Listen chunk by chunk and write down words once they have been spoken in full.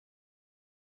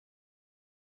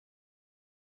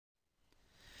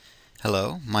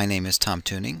Hello, my name is Tom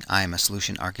Tuning. I am a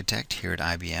solution architect here at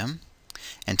IBM,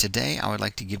 and today I would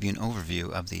like to give you an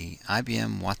overview of the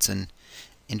IBM Watson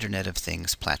Internet of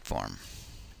Things platform.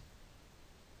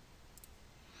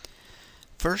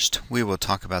 First, we will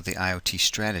talk about the IoT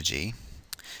strategy,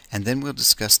 and then we'll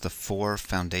discuss the four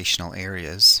foundational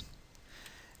areas.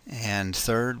 And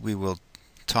third, we will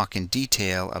talk in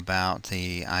detail about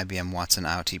the IBM Watson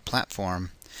IoT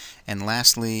platform, and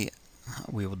lastly,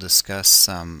 we will discuss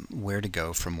where to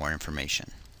go for more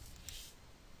information.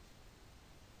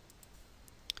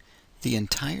 The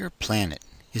entire planet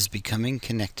is becoming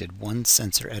connected one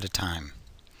sensor at a time.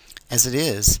 As it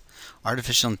is,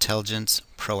 artificial intelligence,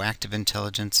 proactive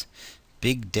intelligence,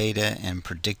 big data, and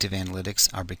predictive analytics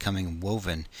are becoming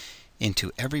woven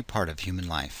into every part of human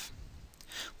life.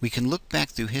 We can look back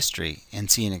through history and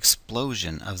see an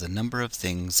explosion of the number of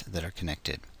things that are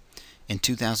connected. In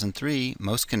 2003,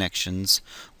 most connections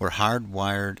were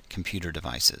hardwired computer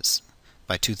devices.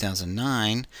 By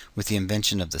 2009, with the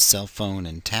invention of the cell phone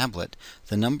and tablet,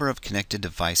 the number of connected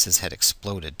devices had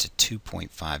exploded to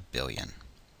 2.5 billion.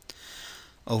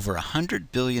 Over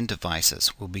 100 billion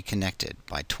devices will be connected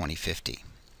by 2050.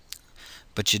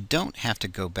 But you don't have to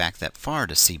go back that far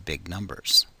to see big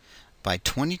numbers. By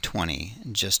 2020,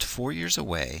 just 4 years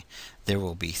away, there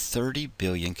will be 30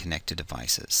 billion connected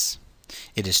devices.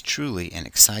 It is truly an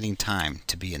exciting time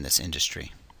to be in this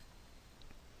industry.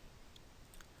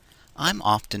 I'm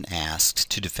often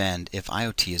asked to defend if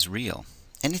IoT is real,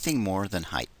 anything more than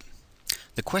hype.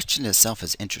 The question itself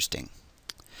is interesting.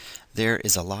 There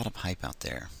is a lot of hype out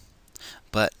there,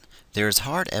 but there is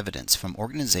hard evidence from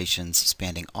organizations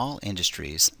spanning all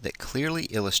industries that clearly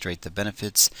illustrate the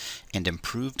benefits and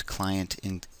improved client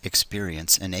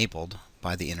experience enabled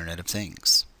by the Internet of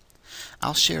Things.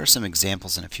 I'll share some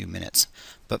examples in a few minutes,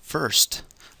 but first,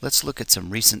 let's look at some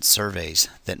recent surveys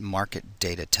that market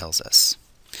data tells us.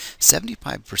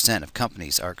 75% of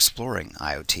companies are exploring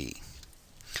IoT,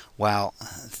 while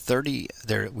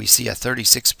we see a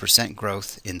 36%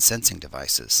 growth in sensing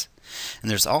devices. And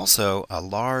there's also a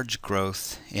large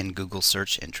growth in Google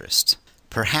search interest.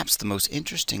 Perhaps the most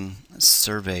interesting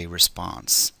survey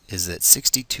response is that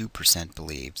 62%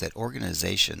 believe that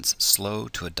organizations slow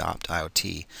to adopt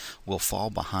IoT will fall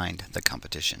behind the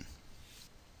competition.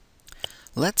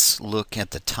 Let's look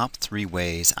at the top 3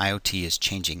 ways IoT is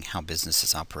changing how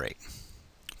businesses operate.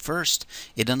 First,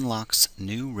 it unlocks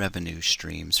new revenue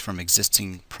streams from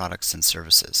existing products and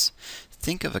services.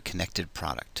 Think of a connected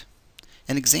product.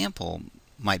 An example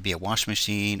might be a washing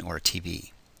machine or a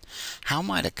TV. How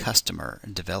might a customer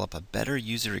develop a better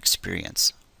user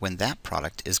experience when that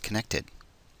product is connected?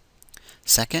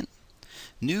 Second,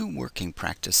 new working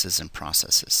practices and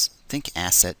processes. Think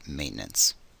asset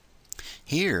maintenance.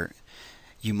 Here,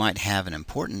 you might have an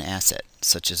important asset,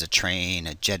 such as a train,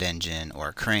 a jet engine, or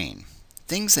a crane.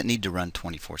 Things that need to run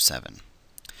 24/7.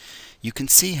 You can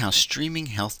see how streaming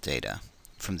health data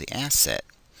from the asset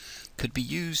could be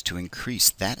used to increase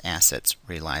that asset's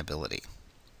reliability.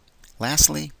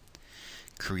 Lastly,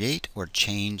 create or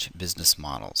change business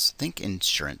models. Think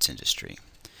insurance industry.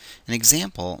 An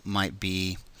example might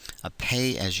be a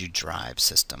pay-as-you-drive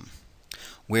system,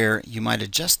 where you might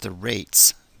adjust the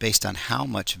rates based on how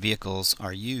much vehicles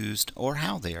are used or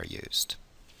how they are used.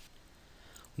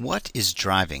 What is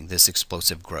driving this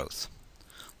explosive growth?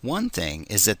 One thing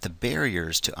is that the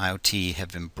barriers to IoT have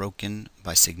been broken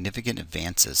by significant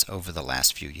advances over the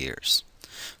last few years.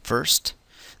 First,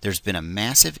 there's been a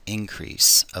massive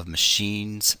increase of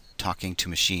machines talking to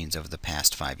machines over the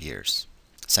past 5 years.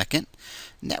 Second,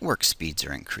 network speeds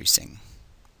are increasing.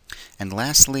 And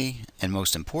lastly, and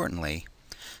most importantly,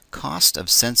 cost of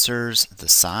sensors, the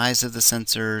size of the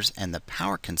sensors, and the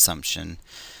power consumption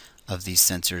of these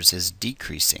sensors is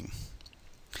decreasing.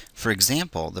 For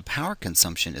example, the power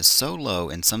consumption is so low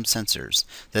in some sensors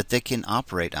that they can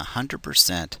operate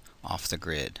 100% off the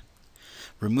grid.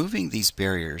 Removing these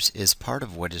barriers is part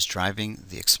of what is driving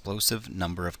the explosive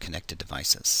number of connected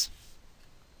devices.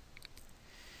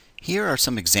 Here are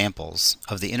some examples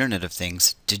of the Internet of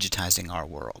Things digitizing our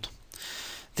world.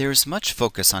 There is much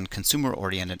focus on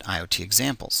consumer-oriented IoT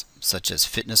examples, such as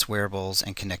fitness wearables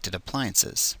and connected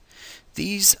appliances.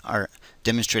 These are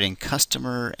demonstrating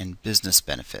customer and business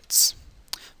benefits.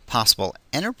 Possible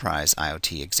enterprise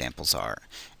IoT examples are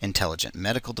intelligent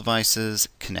medical devices,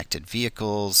 connected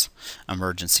vehicles,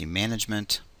 emergency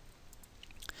management.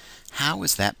 How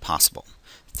is that possible?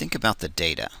 Think about the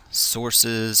data,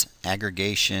 sources,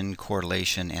 aggregation,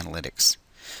 correlation, analytics.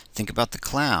 Think about the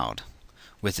cloud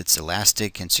with its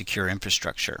elastic and secure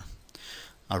infrastructure.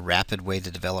 a rapid way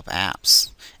to develop apps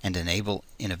and enable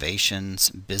innovations,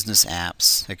 business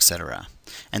apps, etc.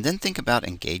 And then think about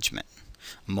engagement,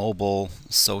 mobile,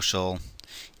 social,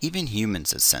 even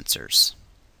humans as sensors.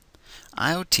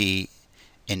 IoT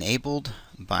enabled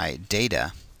by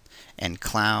data and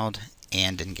cloud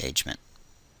and engagement.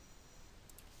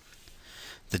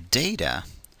 The data,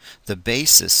 the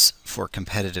basis for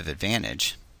competitive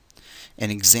advantage. An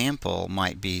example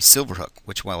might be Silverhook,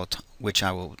 which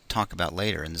I will talk about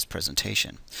later in this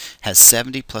presentation, has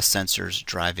 70 plus sensors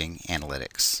driving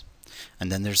analytics.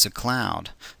 And then there's the cloud,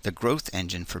 the growth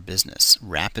engine for business,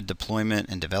 rapid deployment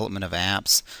and development of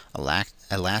apps,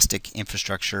 elastic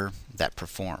infrastructure that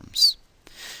performs.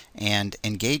 And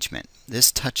engagement,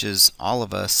 this touches all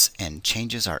of us and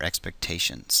changes our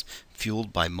expectations,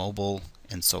 fueled by mobile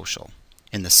and social.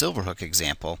 In the Silverhook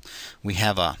example, we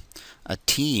have a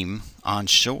team on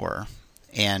shore,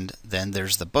 and then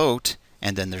there's the boat,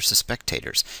 and then there's the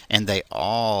spectators, and they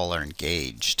all are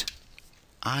engaged.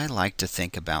 I like to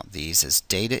think about these as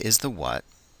data is the what,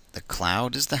 the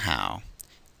cloud is the how,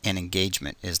 and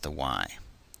engagement is the why.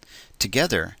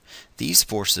 Together, these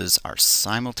forces are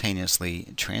simultaneously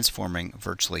transforming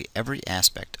virtually every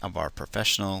aspect of our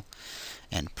professional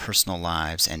and personal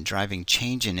lives and driving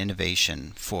change and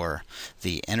innovation for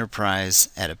the enterprise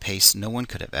at a pace no one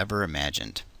could have ever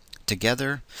imagined.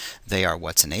 Together, they are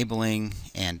what's enabling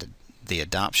and the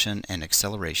adoption and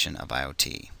acceleration of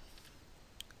IoT.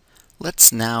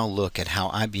 Let's now look at how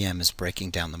IBM is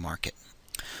breaking down the market.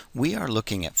 We are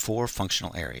looking at 4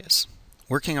 functional areas.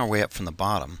 Working our way up from the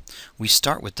bottom, we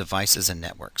start with devices and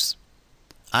networks.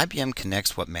 IBM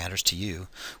connects what matters to you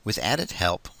with added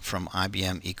help from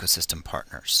IBM ecosystem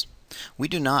partners. We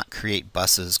do not create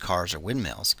buses, cars, or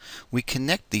windmills. We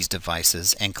connect these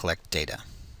devices and collect data.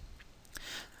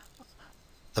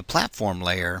 At the platform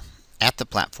layer,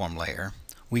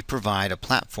 we provide a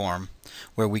platform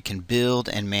where we can build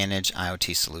and manage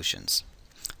IoT solutions.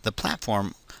 The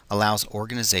platform allows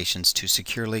organizations to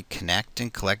securely connect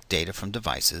and collect data from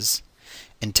devices,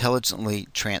 intelligently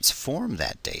transform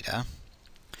that data,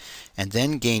 and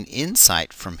then gain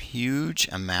insight from huge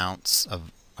volumes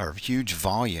of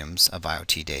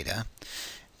IoT data,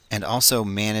 and also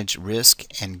manage risk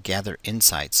and gather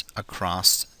insights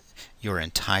across your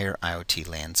entire IoT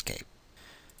landscape.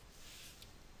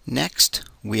 Next,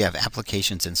 we have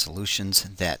applications and solutions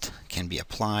that can be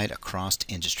applied across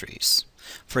industries.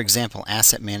 For example,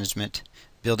 asset management,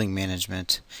 building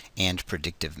management, and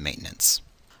predictive maintenance.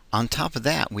 On top of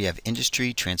that, we have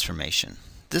industry transformation.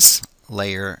 This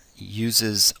layer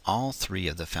uses all 3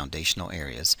 of the foundational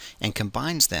areas and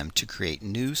combines them to create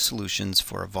new solutions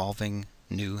for evolving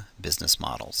new business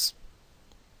models.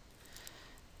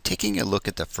 Taking a look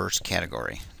at the first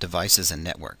category, devices and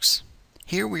networks.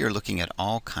 Here we are looking at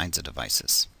all kinds of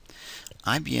devices.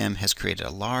 IBM has created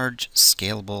a large,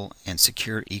 scalable, and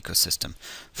secure ecosystem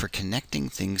for connecting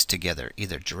things together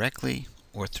either directly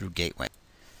or through gateway.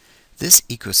 This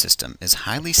ecosystem is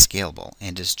highly scalable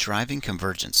and is driving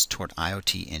convergence toward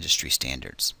IoT industry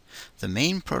standards. The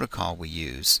main protocol we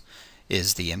use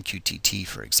is the MQTT,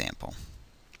 for example.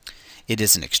 It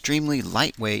is an extremely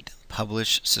lightweight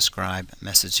publish-subscribe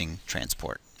messaging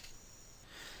transport.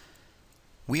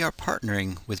 We are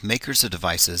partnering with makers of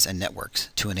devices and networks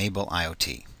to enable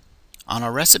IoT. On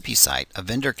our recipe site, a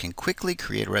vendor can quickly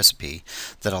create a recipe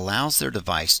that allows their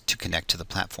device to connect to the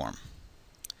platform.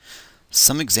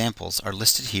 Some examples are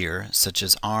listed here, such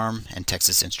as ARM and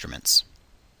Texas Instruments.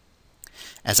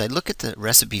 As I look at the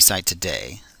recipe site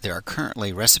today, there are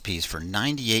currently recipes for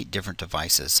 98 different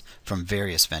devices from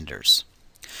various vendors.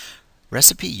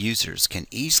 Recipe users can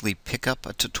easily pick up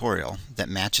a tutorial that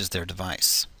matches their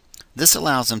device. This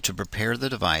allows them to prepare the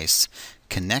device,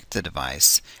 connect the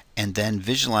device, and then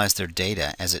visualize their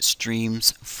data as it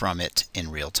streams from it in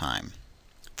real time.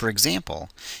 For example,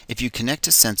 if you connect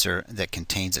a sensor that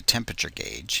contains a temperature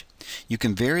gauge, you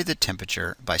can vary the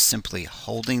temperature by simply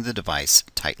holding the device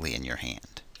tightly in your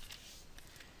hand.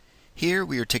 Here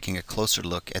we are taking a closer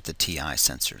look at the TI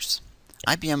sensors.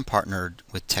 IBM partnered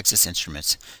with Texas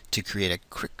Instruments to create a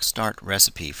quick start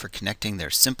recipe for connecting their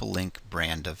SimpleLink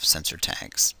brand of sensor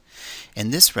tags. In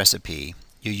this recipe,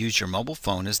 you use your mobile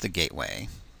phone as the gateway.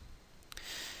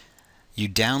 You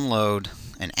download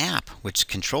an app which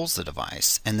controls the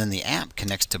device, and then the app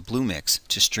connects to Bluemix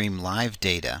to stream live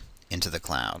data into the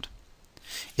cloud.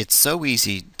 It's so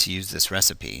easy to use this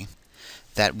recipe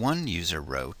that one user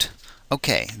wrote,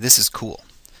 "Okay, this is cool.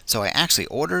 So I actually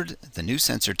ordered the new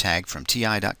sensor tag from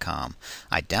TI.com.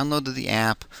 I downloaded the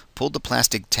app, pulled the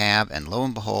plastic tab, and lo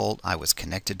and behold, I was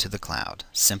connected to the cloud.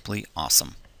 Simply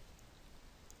awesome."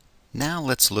 Now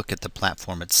let's look at the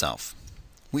platform itself.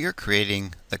 We are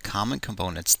creating the common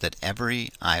components that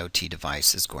every IoT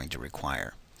device is going to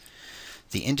require.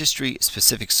 The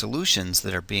industry-specific solutions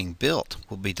that are being built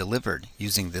will be delivered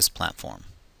using this platform.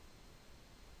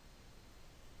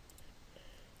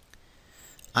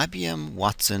 IBM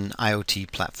Watson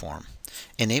IoT platform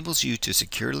enables you to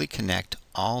securely connect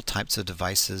all types of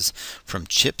devices from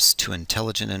chips to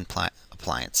intelligent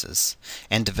appliances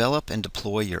and develop and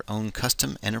deploy your own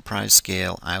custom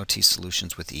enterprise-scale IoT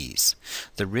solutions with ease.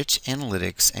 The rich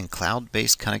analytics and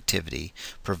cloud-based connectivity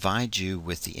provide you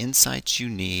with the insights you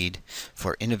need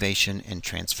for innovation and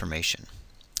transformation.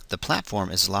 The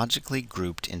platform is logically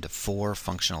grouped into 4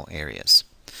 functional areas.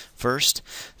 First,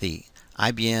 the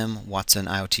IBM Watson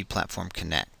IoT Platform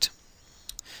Connect.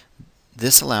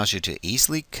 This allows you to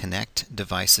easily connect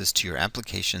devices to your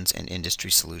applications and industry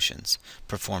solutions,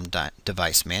 perform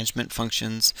device management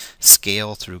functions,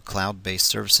 scale through cloud-based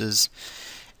services,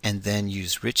 and then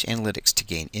use rich analytics to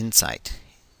gain insight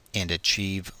and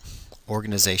achieve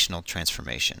organizational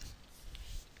transformation.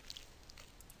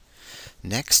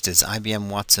 Next is IBM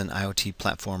Watson IoT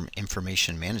Platform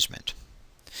Information Management.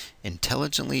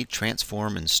 Intelligently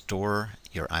transform and store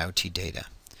your IoT data.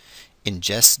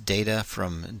 Ingest data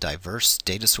from diverse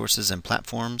data sources and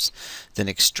platforms, then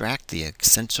extract the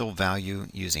essential value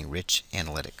using rich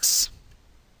analytics.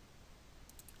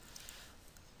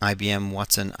 IBM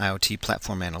Watson IoT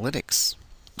Platform Analytics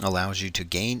allows you to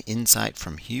gain insight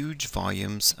from huge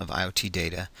volumes of IoT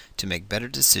data to make better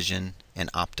decisions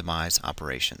and optimize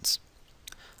operations.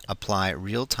 Apply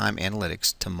real-time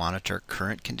analytics to monitor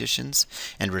current conditions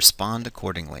and respond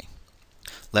accordingly.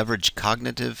 Leverage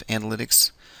cognitive analytics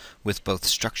with both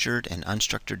structured and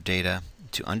unstructured data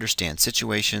to understand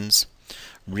situations,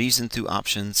 reason through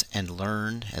options, and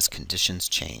learn as conditions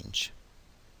change.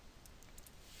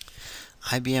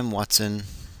 IBM Watson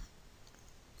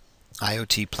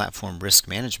IoT Platform Risk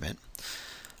Management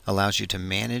allows you to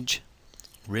manage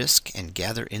risk and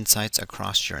gather insights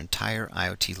across your entire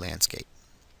IoT landscape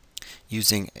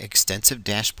using extensive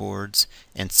dashboards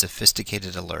and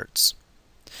sophisticated alerts.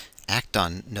 Act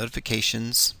on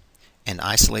notifications and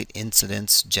isolate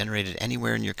incidents generated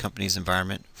anywhere in your company's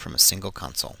environment from a single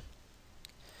console.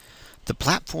 The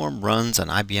platform runs on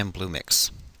IBM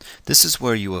Bluemix. This is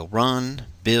where you will run,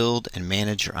 build, and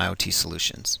manage your IoT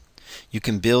solutions. You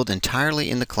can build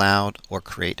entirely in the cloud or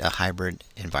create a hybrid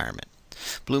environment.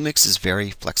 Bluemix is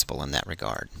very flexible in that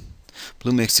regard.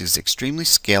 Bluemix is extremely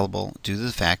scalable due to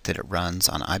the fact that it runs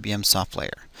on IBM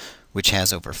SoftLayer, which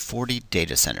has over 40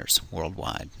 data centers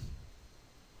worldwide.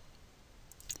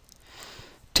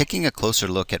 Taking a closer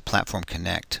look at Platform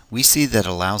Connect, we see that it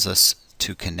allows us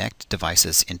to connect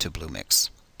devices into Bluemix.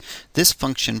 This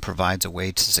function provides a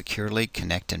way to securely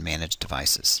connect and manage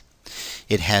devices.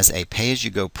 It has a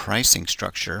pay-as-you-go pricing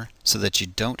structure so that you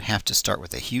don't have to start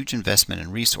with a huge investment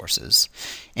in resources,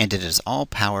 and it is all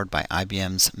powered by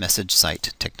IBM's message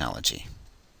site technology.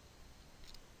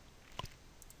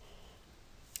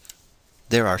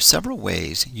 There are several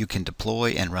ways you can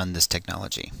deploy and run this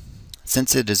technology.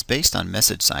 Since it is based on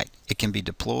message site, it can be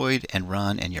deployed and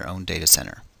run in your own data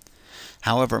center.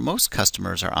 However, most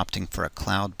customers are opting for a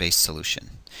cloud-based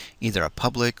solution, either a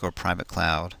public or private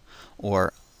cloud,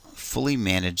 or fully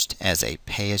managed as a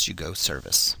pay-as-you-go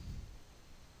service.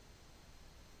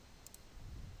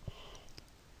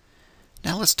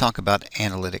 Now let's talk about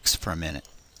analytics for a minute.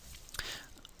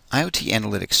 IoT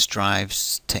analytics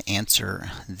strives to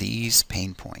answer these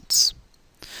pain points.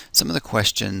 Some of the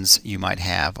questions you might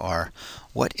have are,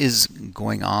 what is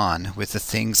going on with the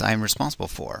things I'm responsible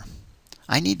for?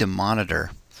 I need to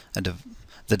monitor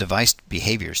the device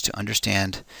behaviors to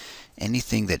understand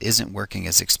anything that isn't working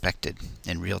as expected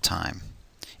in real time.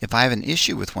 If I have an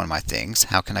issue with one of my things,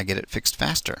 how can I get it fixed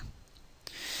faster?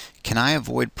 Can I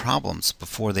avoid problems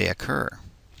before they occur?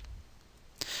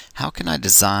 How can I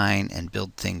design and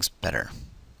build things better?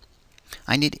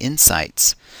 I need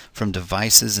insights from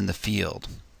devices in the field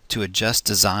to adjust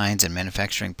designs and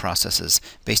manufacturing processes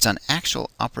based on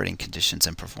actual operating conditions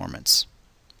and performance.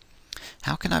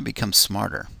 How can I become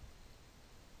smarter?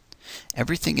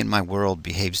 Everything in my world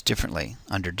behaves differently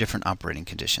under different operating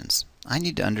conditions. I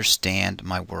need to understand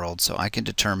my world so I can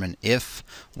determine if,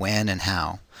 when, and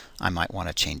how I might want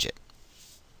to change it.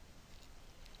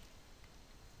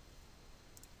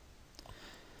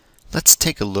 Let's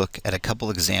take a look at a couple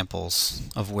examples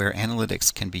of where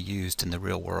analytics can be used in the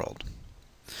real world.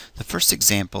 The first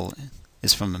example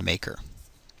is from a maker.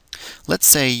 Let's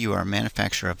say you are a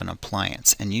manufacturer of an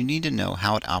appliance and you need to know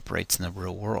how it operates in the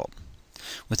real world.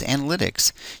 With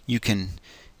analytics, you can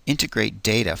integrate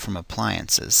data from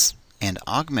appliances and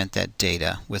augment that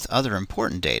data with other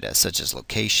important data such as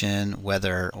location,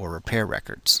 weather, or repair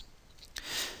records.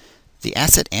 The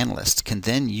asset analyst can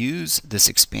then use this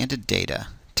expanded data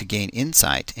to gain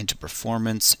insight into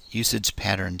performance, usage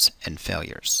patterns, and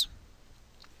failures.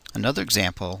 Another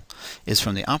example is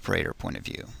from the operator point of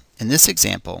view. In this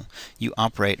example, you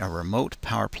operate a remote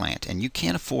power plant and you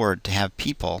can't afford to have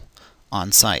people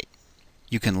on site.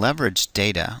 You can leverage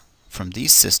data from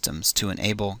these systems to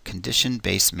enable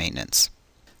condition-based maintenance.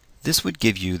 This would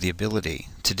give you the ability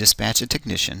to dispatch a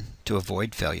technician to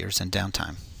avoid failures and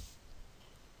downtime.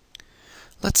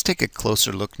 Let's take a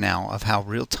closer look now of how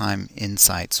real-time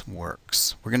insights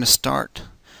works. We're going to start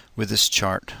with this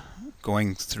chart,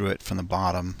 going through it from the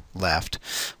bottom left,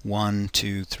 1,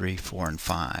 2, 3, 4, and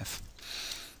 5.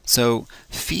 So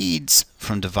feeds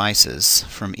from devices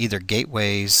from either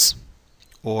gateways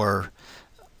or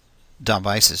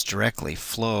devices directly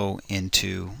flow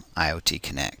into IoT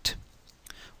Connect.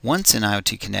 Once in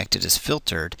IoT Connect, it is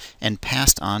filtered and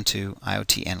passed on to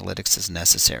IoT Analytics as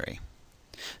necessary.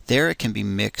 There it can be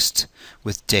mixed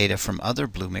with data from other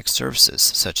Bluemix services,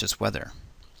 such as weather.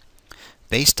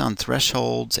 Based on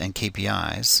thresholds and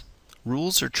KPIs,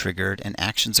 rules are triggered and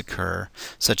actions occur,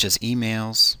 such as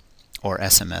emails or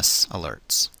SMS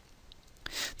alerts.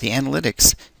 The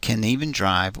analytics can even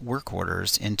drive work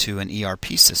orders into an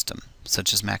ERP system,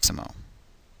 such as Maximo,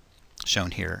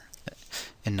 shown here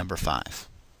in number 5.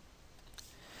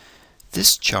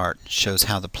 This chart shows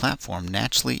how the platform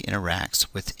naturally interacts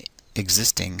with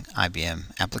existing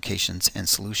IBM applications and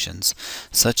solutions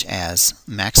such as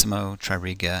Maximo,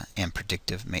 Tririga, and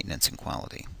Predictive Maintenance and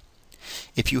Quality.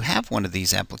 If you have one of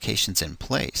these applications in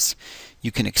place,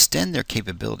 you can extend their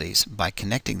capabilities by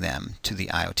connecting them to the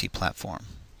IoT platform.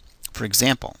 For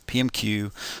example,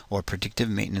 PMQ, or Predictive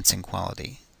Maintenance and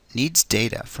Quality, needs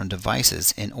data from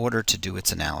devices in order to do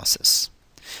its analysis.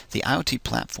 The IoT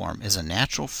platform is a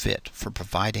natural fit for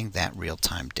providing that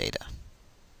real-time data.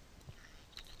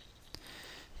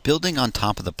 Building on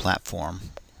top of the platform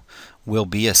will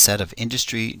be a set of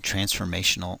industry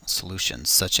transformational solutions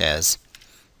such as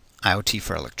IoT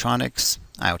for electronics,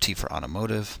 IoT for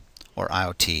automotive, or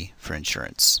IoT for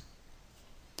insurance.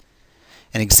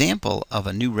 An example of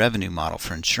a new revenue model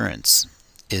for insurance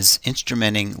is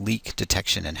instrumenting leak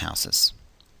detection in houses.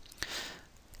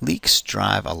 Leaks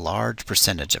drive a large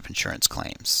percentage of insurance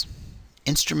claims.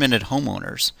 Instrumented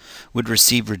homeowners would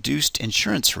receive reduced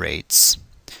insurance rates,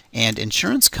 and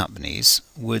insurance companies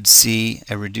would see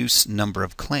a reduced number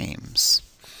of claims.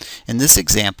 In this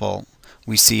example,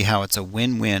 we see how it's a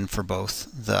win-win for both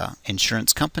the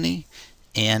insurance company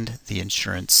and the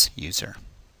insurance user.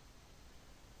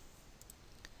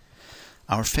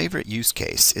 Our favorite use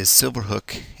case is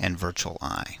Silverhook and Virtual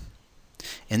Eye.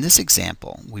 In this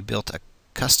example, we built a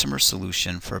customer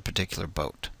solution for a particular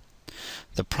boat.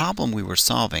 The problem we were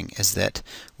solving is that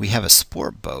we have a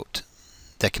sport boat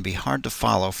that can be hard to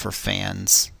follow for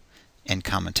fans and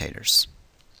commentators.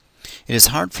 It is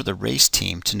hard for the race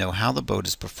team to know how the boat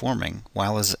is performing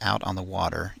while it is out on the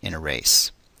water in a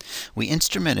race. We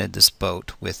instrumented this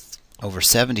boat with over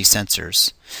 70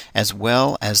 sensors as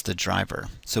well as the driver,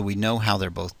 so we know how they're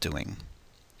both doing.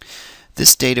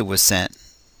 This data was sent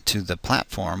to the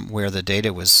platform where the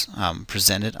data was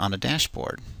presented on a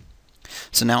dashboard.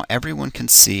 So now everyone can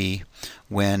see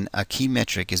when a key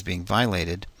metric is being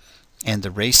violated and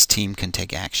the race team can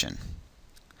take action.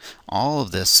 All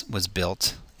of this was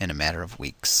built in a matter of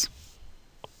weeks.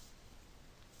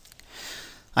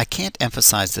 I can't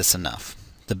emphasize this enough.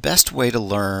 The best way to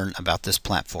learn about this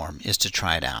platform is to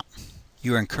try it out.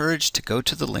 You are encouraged to go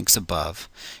to the links above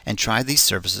and try these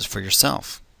services for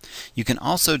yourself. You can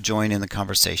also join in the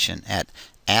conversation at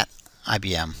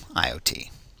IBM IoT.